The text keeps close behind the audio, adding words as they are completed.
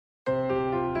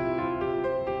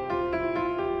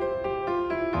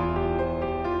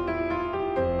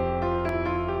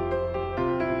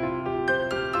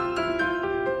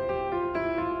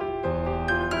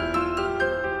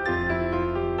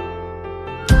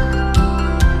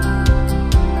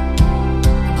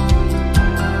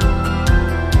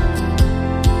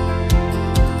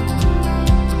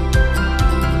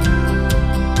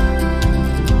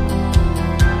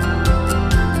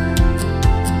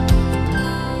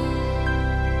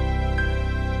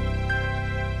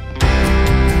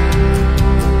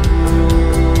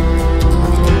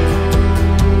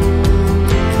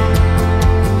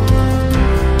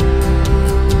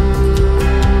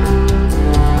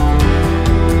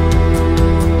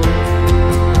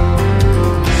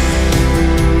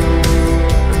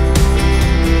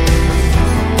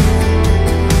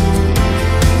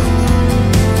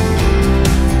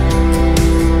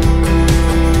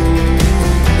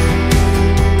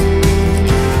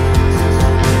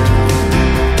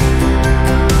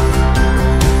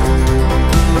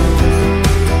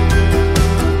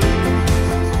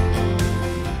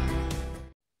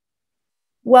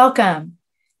Welcome.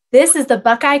 This is the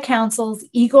Buckeye Council's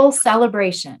Eagle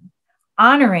Celebration,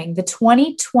 honoring the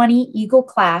 2020 Eagle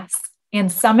class and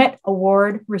Summit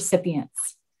Award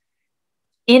recipients.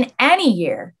 In any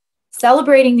year,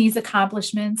 celebrating these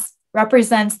accomplishments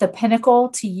represents the pinnacle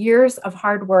to years of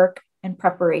hard work and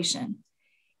preparation.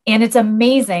 And it's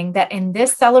amazing that in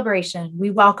this celebration, we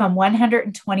welcome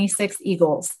 126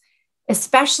 Eagles,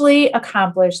 especially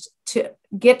accomplished to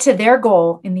get to their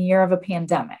goal in the year of a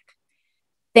pandemic.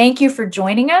 Thank you for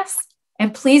joining us,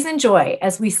 and please enjoy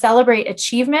as we celebrate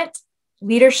achievement,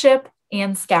 leadership,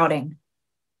 and scouting.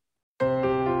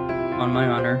 On my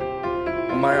honor.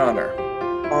 On my honor.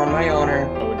 On my honor.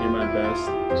 I will do my best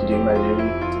to do my duty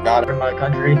to God and my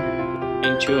country,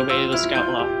 and to obey the scout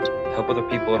law. Help other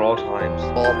people at all times.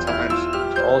 All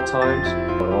times. To all times.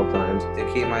 At all times.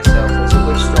 To keep myself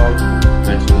physically strong,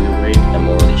 mentally awake, and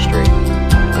morally straight.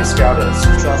 To scout us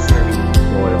trustworthy,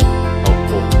 loyal,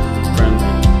 helpful,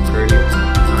 friendly, courteous,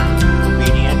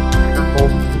 obedient, careful,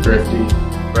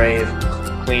 thrifty, brave,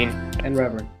 clean, and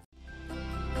reverent.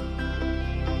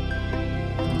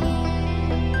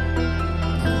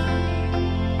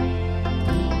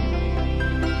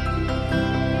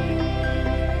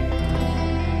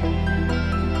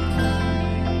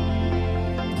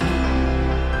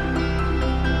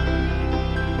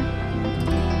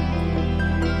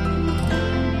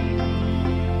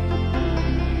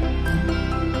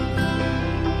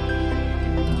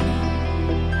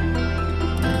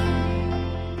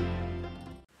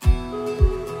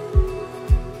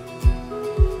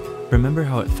 Remember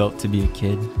how it felt to be a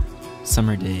kid?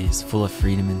 Summer days full of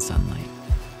freedom and sunlight.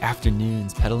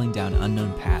 Afternoons pedaling down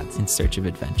unknown paths in search of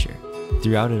adventure.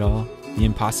 Throughout it all, the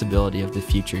impossibility of the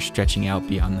future stretching out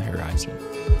beyond the horizon.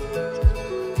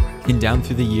 And down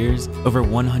through the years, over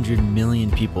 100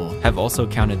 million people have also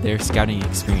counted their scouting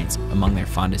experience among their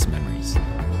fondest memories.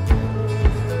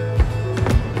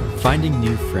 Finding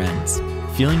new friends,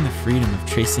 feeling the freedom of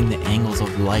tracing the angles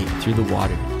of light through the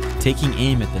water, taking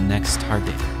aim at the next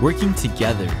target, working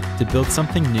together to build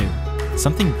something new,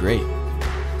 something great.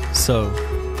 So,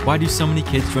 why do so many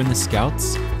kids join the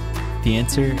Scouts? The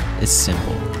answer is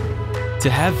simple: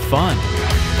 to have fun.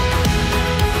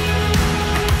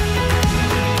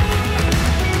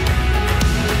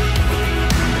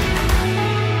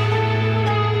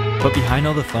 But behind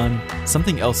all the fun,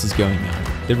 something else is going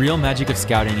on. The real magic of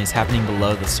scouting is happening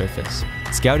below the surface.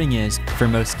 Scouting is, for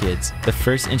most kids, the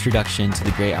first introduction to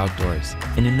the great outdoors,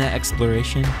 and in that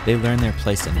exploration, they learn their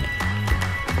place in it.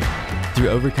 Through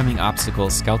overcoming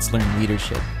obstacles, Scouts learn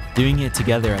leadership. Doing it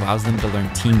together allows them to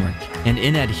learn teamwork, and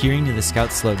in adhering to the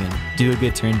Scout slogan, "Do a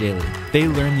good turn daily," they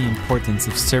learn the importance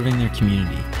of serving their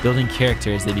community, building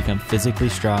character as they become physically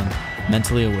strong,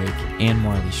 mentally awake, and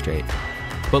morally straight.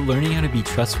 But learning how to be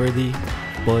trustworthy,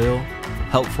 loyal,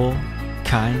 helpful,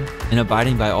 kind, and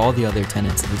abiding by all the other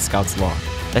tenets of the Scouts law,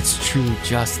 that's truly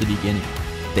just the beginning,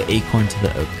 the acorn to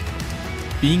the oak.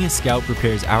 Being a Scout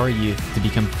prepares our youth to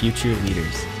become future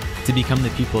leaders, to become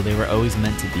the people they were always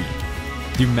meant to be.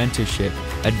 Through mentorship,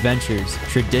 adventures,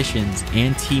 traditions,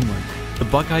 and teamwork, the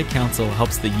Buckeye Council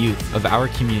helps the youth of our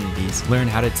communities learn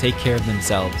how to take care of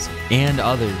themselves and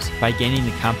others by gaining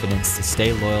the confidence to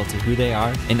stay loyal to who they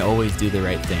are and always do the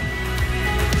right thing.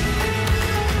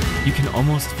 You can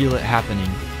almost feel it happening.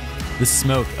 The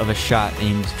smoke of a shot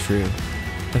aimed true.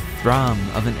 The thrum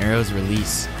of an arrow's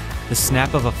release. The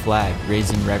snap of a flag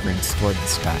raised in reverence toward the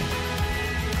sky.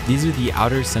 These are the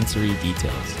outer sensory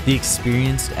details, the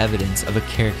experienced evidence of a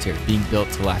character being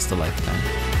built to last a lifetime.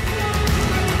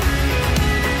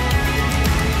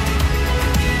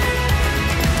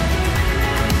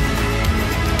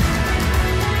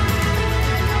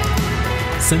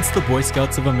 Since the Boy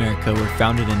Scouts of America were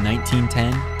founded in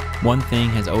 1910, one thing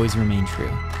has always remained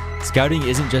true. Scouting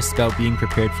isn't just about being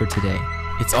prepared for today.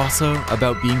 It's also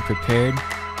about being prepared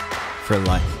for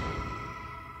life.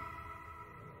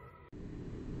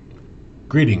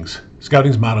 Greetings.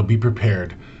 Scouting's motto, "Be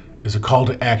Prepared," is a call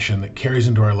to action that carries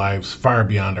into our lives far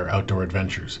beyond our outdoor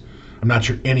adventures. I'm not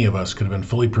sure any of us could have been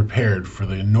fully prepared for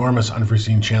the enormous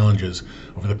unforeseen challenges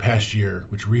over the past year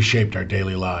which reshaped our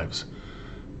daily lives.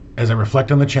 As I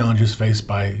reflect on the challenges faced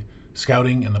by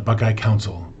Scouting and the Buckeye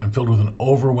Council, I'm filled with an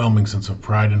overwhelming sense of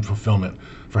pride and fulfillment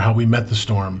for how we met the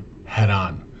storm head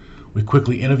on. We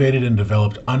quickly innovated and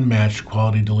developed unmatched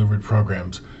quality delivered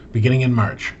programs beginning in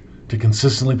March to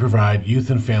consistently provide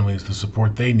youth and families the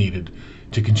support they needed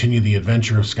to continue the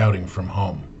adventure of scouting from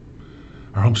home.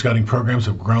 Our home scouting programs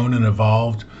have grown and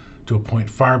evolved to a point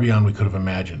far beyond we could have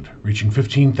imagined, reaching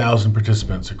 15,000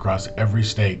 participants across every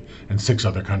state and 6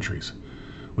 other countries.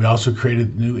 We also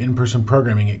created new in-person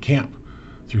programming at camp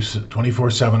through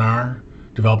 24/7R,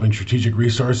 developing strategic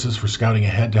resources for scouting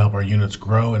ahead to help our units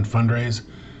grow and fundraise,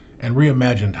 and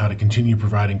reimagined how to continue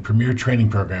providing premier training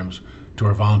programs to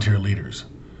our volunteer leaders.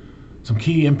 Some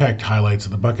key impact highlights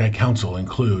of the Buckeye Council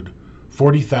include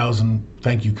 40,000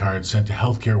 thank you cards sent to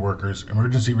healthcare workers,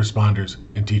 emergency responders,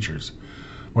 and teachers.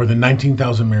 More than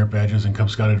 19,000 merit badges and Cub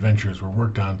Scout adventures were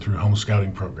worked on through home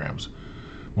scouting programs.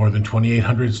 More than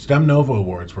 2,800 STEM Nova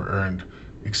awards were earned,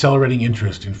 accelerating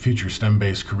interest in future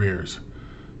STEM-based careers.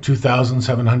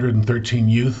 2,713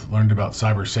 youth learned about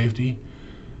cyber safety,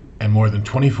 and more than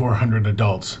 2,400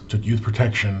 adults took youth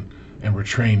protection and were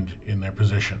trained in their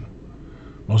position.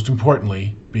 Most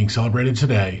importantly, being celebrated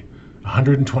today,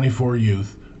 124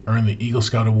 youth earned the Eagle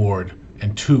Scout Award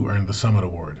and 2 earned the Summit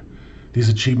Award. These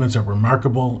achievements are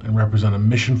remarkable and represent a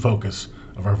mission focus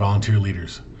of our volunteer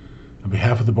leaders. On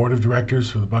behalf of the Board of Directors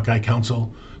for the Buckeye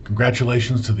Council,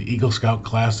 congratulations to the Eagle Scout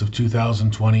Class of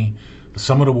 2020, the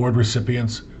Summit Award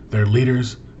recipients, their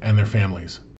leaders, and their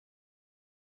families.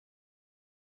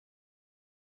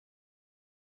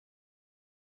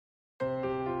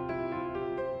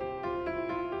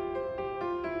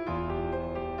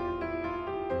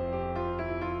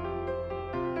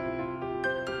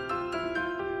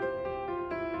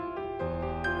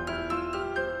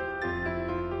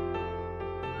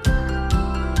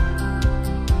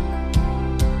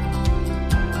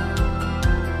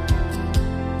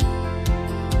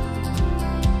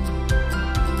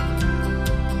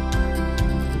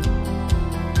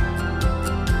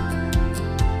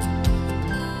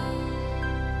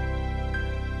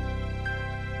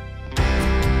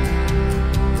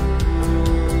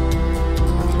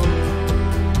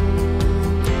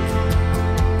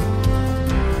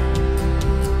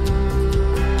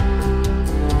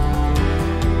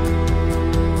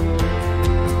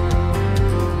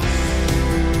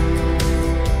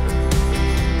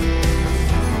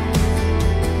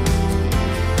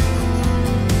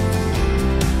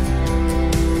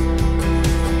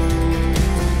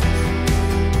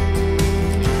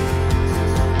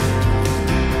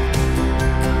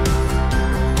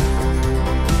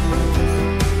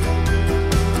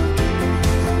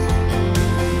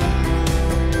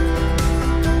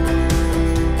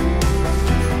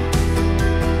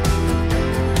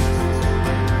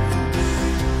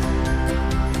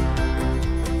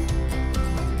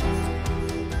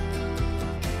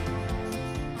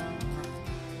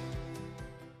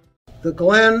 The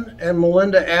Glenn and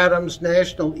Melinda Adams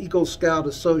National Eagle Scout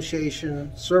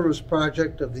Association Service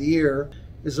Project of the Year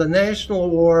is a national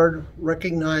award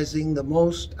recognizing the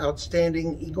most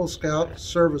outstanding Eagle Scout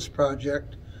service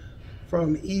project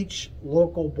from each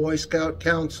local Boy Scout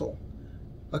council.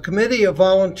 A committee of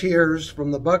volunteers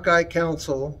from the Buckeye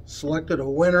Council selected a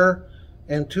winner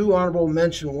and 2 honorable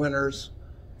mention winners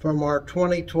from our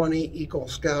 2020 Eagle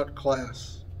Scout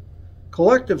class.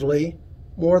 Collectively,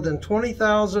 more than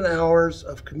 20,000 hours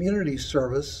of community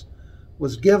service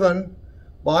was given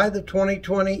by the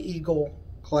 2020 Eagle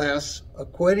class,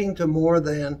 equating to more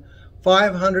than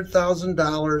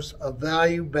 $500,000 of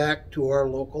value back to our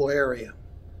local area.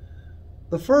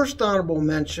 The first honorable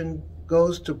mention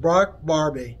goes to Brock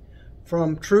Barbie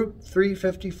from Troop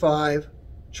 355,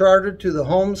 chartered to the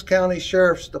Holmes County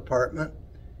Sheriff's Department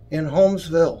in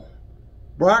Holmesville.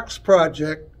 Brock's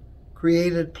project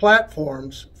created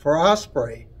platforms for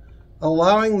osprey,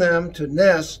 allowing them to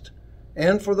nest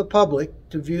and for the public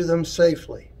to view them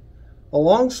safely.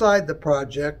 Alongside the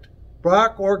project,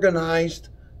 Brock organized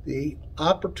the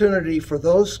opportunity for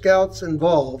those scouts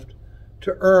involved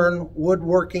to earn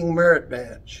Woodworking Merit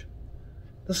Badge.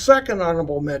 The second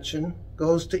honorable mention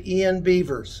goes to Ian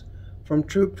Beavers from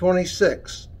Troop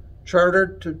 26,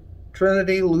 chartered to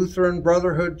Trinity Lutheran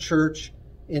Brotherhood Church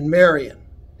in Marion.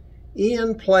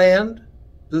 Ian planned,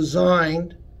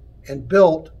 designed, and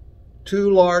built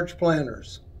 2 large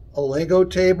planters, a Lego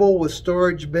table with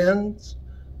storage bins,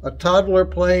 a toddler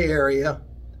play area,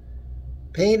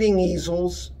 painting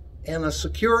easels, and a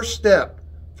secure step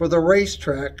for the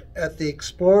racetrack at the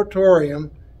Exploratorium,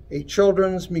 a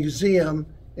children's museum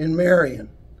in Marion.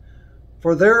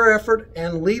 For their effort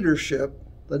and leadership,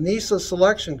 the NISA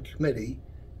Selection Committee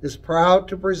is proud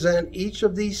to present each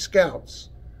of these scouts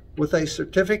with a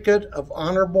certificate of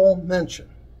honorable mention.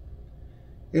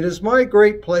 It is my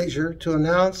great pleasure to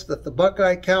announce that the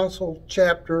Buckeye Council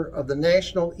chapter of the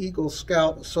National Eagle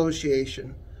Scout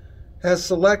Association has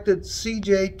selected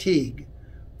C.J. Teague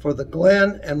for the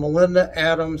Glenn and Melinda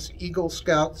Adams Eagle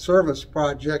Scout Service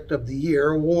Project of the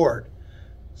Year award.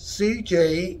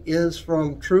 C.J. is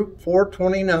from Troop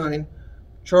 429,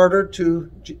 chartered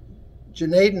to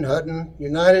Janadenhutton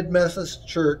United Methodist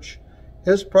Church.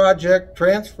 His project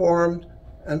transformed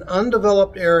an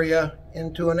undeveloped area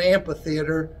into an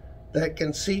amphitheater that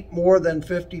can seat more than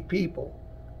 50 people,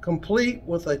 complete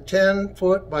with a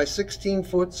 10-foot by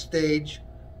 16-foot stage,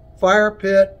 fire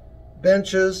pit,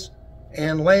 benches,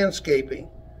 and landscaping.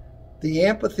 The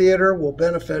amphitheater will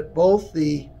benefit both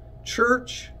the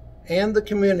church and the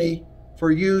community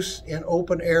for use in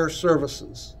open-air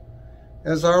services.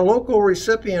 As our local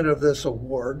recipient of this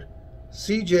award,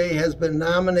 CJ has been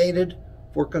nominated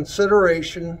for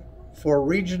consideration for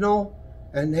regional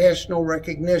and national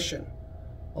recognition.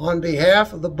 On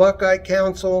behalf of the Buckeye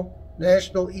Council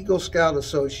National Eagle Scout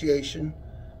Association,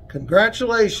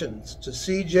 congratulations to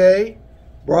CJ,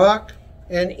 Brock,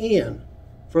 and Ian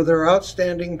for their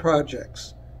outstanding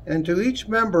projects, and to each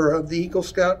member of the Eagle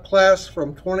Scout class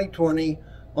from 2020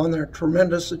 on their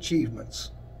tremendous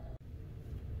achievements.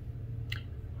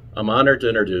 I'm honored to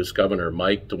introduce Governor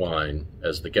Mike DeWine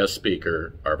as the guest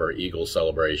speaker of our Eagle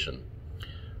celebration.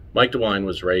 Mike DeWine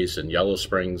was raised in Yellow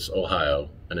Springs, Ohio,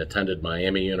 and attended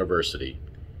Miami University.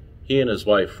 He and his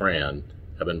wife, Fran,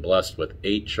 have been blessed with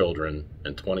 8 children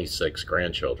and 26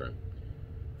 grandchildren.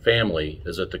 Family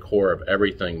is at the core of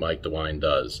everything Mike DeWine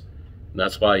does, and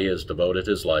that's why he has devoted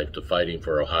his life to fighting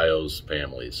for Ohio's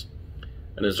families.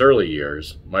 In his early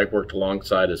years, Mike worked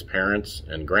alongside his parents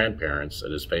and grandparents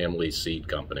at his family's seed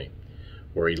company,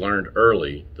 where he learned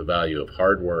early the value of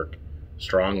hard work,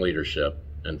 strong leadership,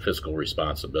 and fiscal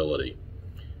responsibility.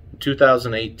 In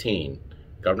 2018,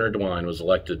 Governor DeWine was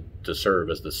elected to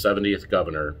serve as the 70th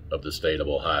governor of the state of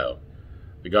Ohio.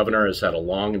 The governor has had a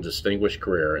long and distinguished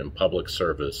career in public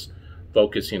service,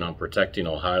 focusing on protecting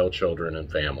Ohio children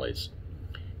and families.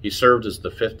 He served as the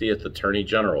 50th Attorney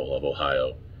General of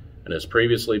Ohio and has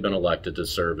previously been elected to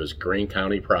serve as Greene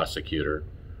County Prosecutor,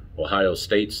 Ohio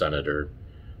State Senator,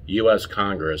 U.S.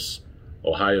 Congress,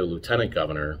 Ohio Lieutenant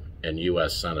Governor, and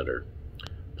U.S. Senator.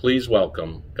 Please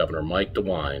welcome Governor Mike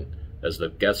DeWine as the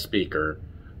guest speaker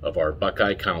of our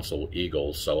Buckeye Council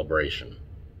Eagles celebration.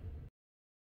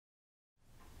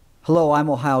 Hello, I'm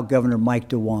Ohio Governor Mike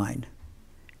DeWine.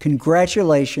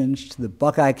 Congratulations to the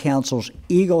Buckeye Council's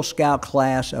Eagle Scout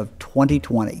class of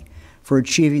 2020 for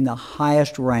achieving the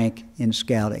highest rank in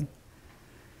scouting.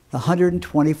 The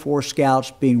 124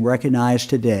 scouts being recognized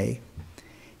today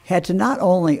had to not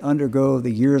only undergo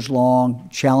the years-long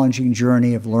challenging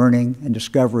journey of learning and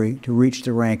discovery to reach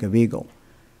the rank of Eagle,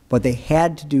 but they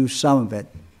had to do some of it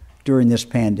during this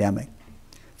pandemic.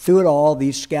 Through it all,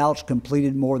 these scouts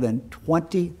completed more than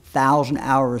 20,000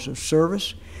 hours of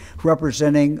service,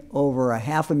 representing over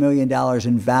 $500,000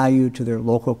 in value to their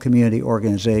local community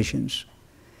organizations.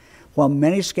 While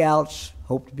many scouts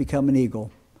hope to become an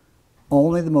Eagle,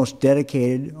 only the most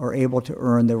dedicated are able to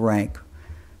earn the rank.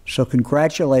 So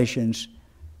congratulations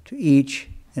to each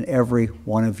and every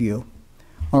one of you.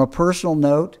 On a personal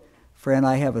note, Fran and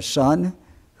I have a son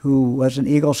who was an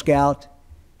Eagle Scout,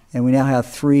 and we now have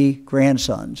 3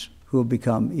 grandsons who have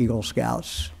become Eagle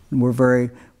Scouts. And we're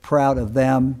very proud of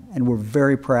them, and we're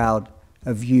very proud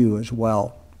of you as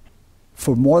well.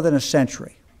 For more than a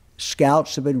century,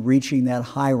 Scouts have been reaching that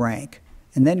high rank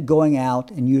and then going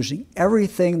out and using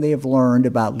everything they have learned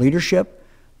about leadership,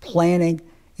 planning,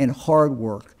 and hard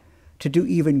work to do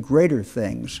even greater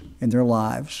things in their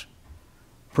lives.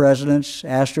 Presidents,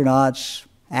 astronauts,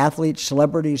 athletes,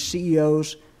 celebrities,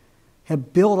 CEOs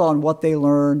have built on what they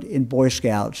learned in Boy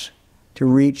Scouts to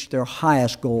reach their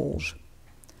highest goals.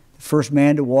 The first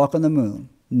man to walk on the moon,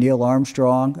 Neil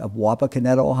Armstrong of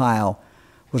Wapakoneta, Ohio,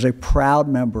 was a proud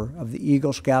member of the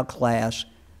Eagle Scout class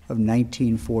of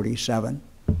 1947.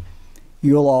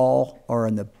 You all are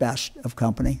in the best of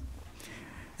company.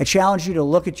 I challenge you to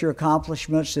look at your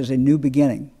accomplishments as a new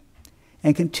beginning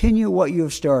and continue what you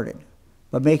have started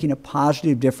by making a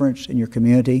positive difference in your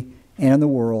community and in the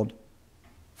world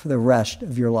for the rest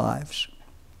of your lives.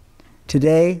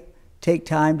 Today, take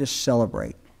time to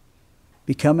celebrate.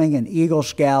 Becoming an Eagle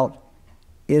Scout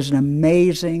is an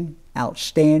amazing,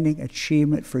 outstanding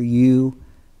achievement for you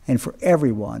and for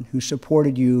everyone who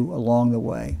supported you along the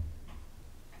way.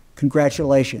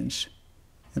 Congratulations,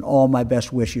 and all my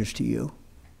best wishes to you.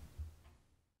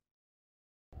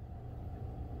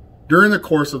 During the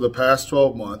course of the past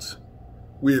 12 months,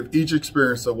 we have each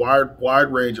experienced a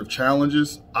wide range of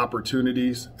challenges,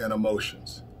 opportunities, and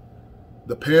emotions.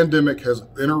 The pandemic has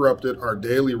interrupted our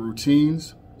daily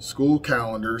routines, school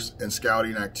calendars, and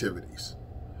scouting activities.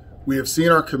 We have seen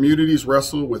our communities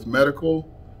wrestle with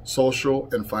medical, social,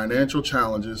 and financial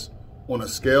challenges on a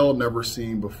scale never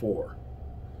seen before.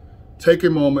 Take a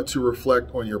moment to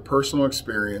reflect on your personal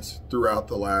experience throughout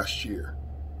the last year.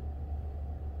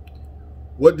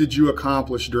 What did you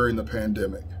accomplish during the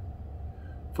pandemic?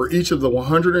 For each of the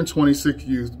 126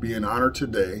 youth being honored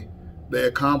today, they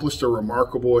accomplished a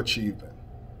remarkable achievement.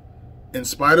 In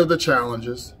spite of the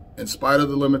challenges, in spite of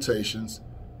the limitations,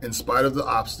 in spite of the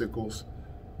obstacles,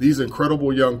 these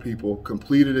incredible young people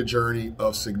completed a journey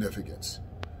of significance.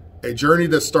 A journey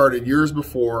that started years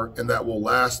before and that will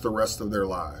last the rest of their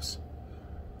lives.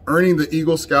 Earning the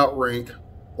Eagle Scout rank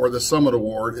or the Summit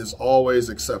Award is always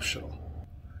exceptional.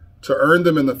 To earn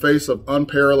them in the face of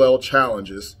unparalleled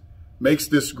challenges makes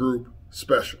this group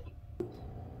special.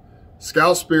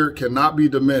 Scout spirit cannot be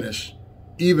diminished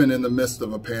even in the midst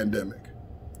of a pandemic.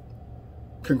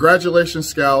 Congratulations,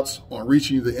 Scouts, on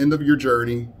reaching the end of your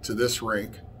journey to this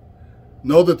rank.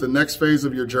 Know that the next phase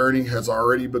of your journey has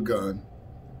already begun.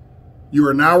 You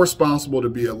are now responsible to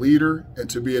be a leader and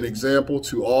to be an example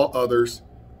to all others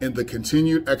in the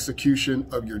continued execution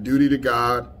of your duty to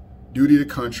God, duty to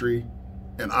country,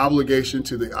 and obligation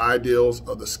to the ideals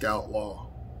of the Scout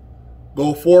Law.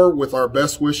 Go forward with our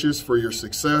best wishes for your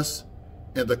success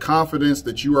and the confidence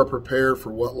that you are prepared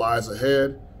for what lies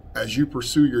ahead as you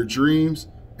pursue your dreams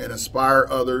and inspire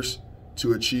others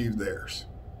to achieve theirs.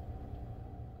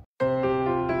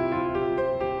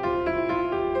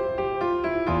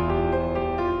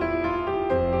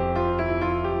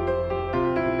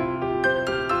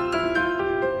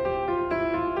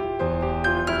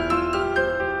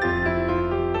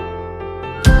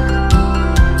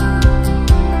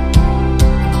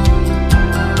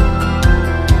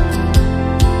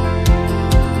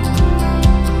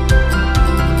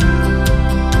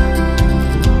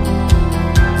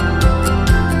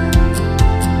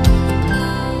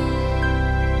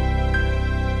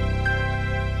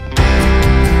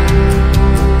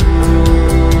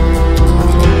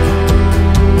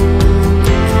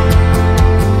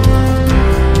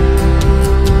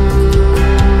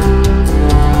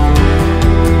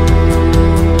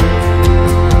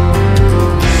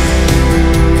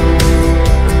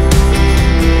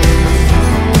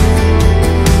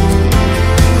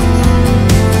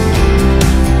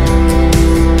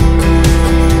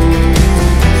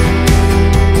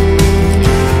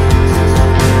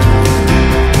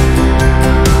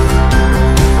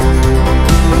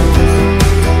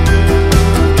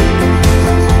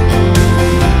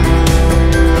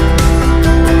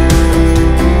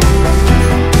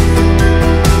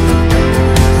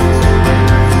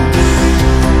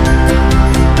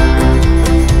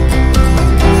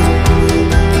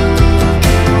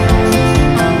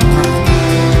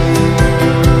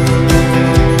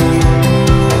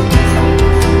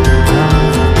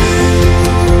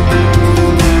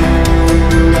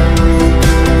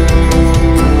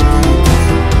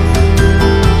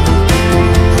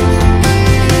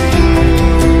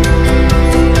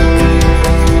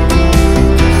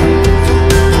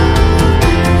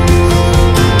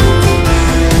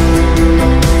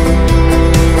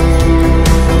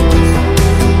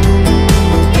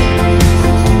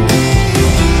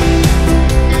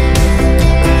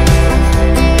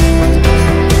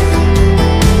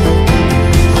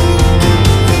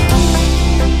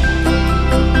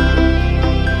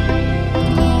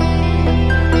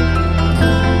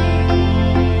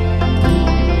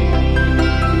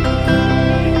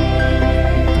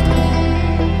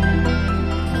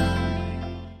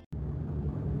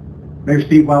 Mayor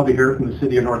Steve Wildy here from the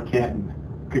City of North Canton,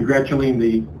 congratulating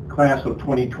the class of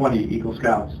 2020 Eagle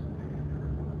Scouts.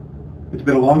 It's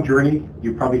been a long journey.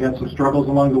 You've probably had some struggles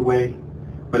along the way,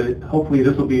 but hopefully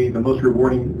this will be the most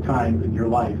rewarding time in your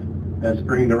life as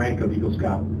earning the rank of Eagle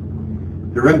Scout.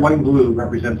 The red, white, and blue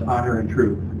represents honor and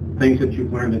truth, things that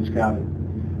you've learned in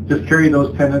scouting. Just carry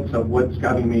those tenets of what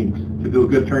scouting means, to do a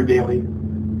good turn daily,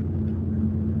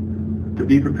 to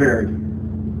be prepared,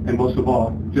 and most of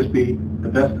all, just be the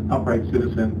best upright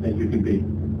citizen that you can be.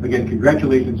 Again,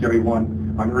 congratulations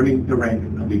everyone on earning the rank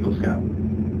of Eagle Scout.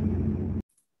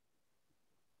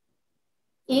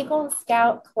 Eagle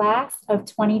Scout Class of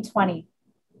 2020.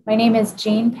 My name is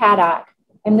Jane Paddock.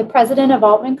 I'm the president of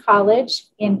Altman College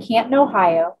in Canton,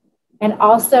 Ohio, and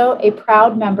also a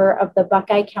proud member of the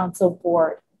Buckeye Council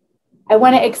Board. I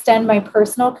want to extend my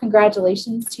personal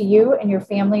congratulations to you and your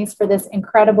families for this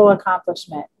incredible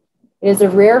accomplishment. It is a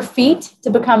rare feat to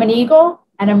become an Eagle,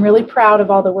 and I'm really proud of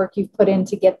all the work you've put in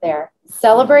to get there.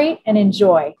 Celebrate and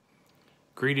enjoy.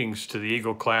 Greetings to the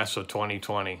Eagle Class of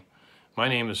 2020. My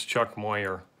name is Chuck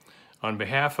Moyer. On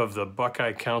behalf of the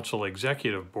Buckeye Council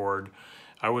Executive Board,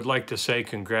 I would like to say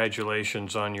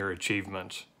congratulations on your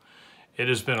achievements. It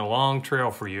has been a long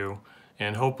trail for you,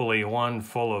 and hopefully one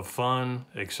full of fun,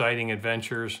 exciting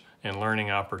adventures, and learning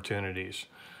opportunities.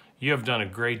 You have done a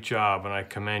great job, and I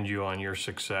commend you on your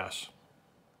success.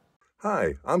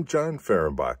 Hi, I'm John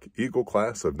Fehrenbach, Eagle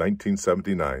Class of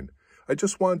 1979. I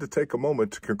just wanted to take a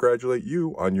moment to congratulate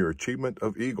you on your achievement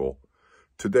of Eagle.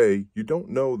 Today, you don't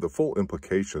know the full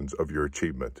implications of your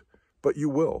achievement, but you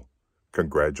will.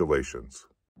 Congratulations.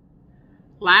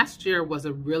 Last year was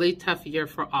a really tough year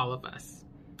for all of us.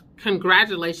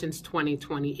 Congratulations,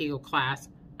 2020 Eagle class.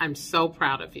 I'm so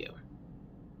proud of you.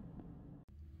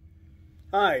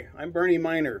 Hi, I'm Bernie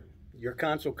Miner, your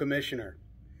Consul Commissioner.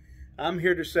 I'm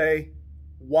here to say,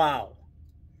 wow.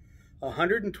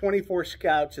 124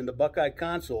 Scouts in the Buckeye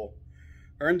Consul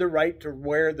earned the right to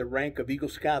wear the rank of Eagle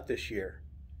Scout this year.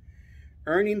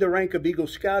 Earning the rank of Eagle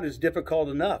Scout is difficult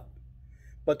enough,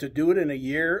 but to do it in a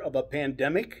year of a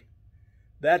pandemic,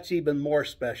 that's even more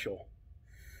special.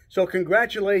 So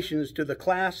congratulations to the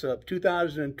class of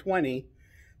 2020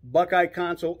 Buckeye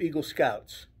Consul Eagle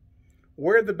Scouts.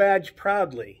 Wear the badge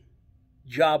proudly.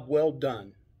 Job well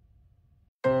done.